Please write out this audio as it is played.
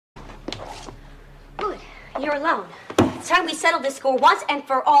You're alone. It's time we settle this score once and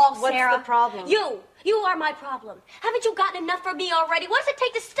for all, Sarah. What's the problem? You are my problem. Haven't you gotten enough from me already? What does it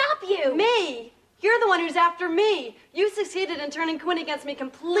take to stop you? Me? You're the one who's after me. You succeeded in turning Quinn against me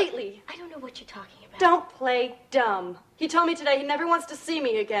completely. I don't know what you're talking about. Don't play dumb. He told me today he never wants to see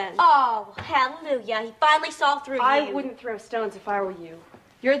me again. Oh, hallelujah. He finally saw through you. I wouldn't throw stones if I were you.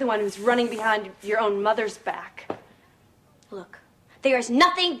 You're the one who's running behind your own mother's back. Look, there is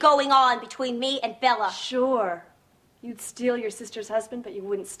nothing going on between me and Bella. Sure. You'd steal your sister's husband, but you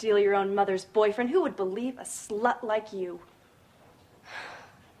wouldn't steal your own mother's boyfriend. Who would believe a slut like you?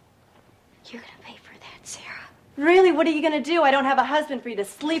 You're gonna pay for that, Sarah. Really? What are you gonna do? I don't have a husband for you to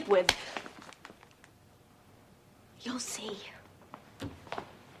sleep with.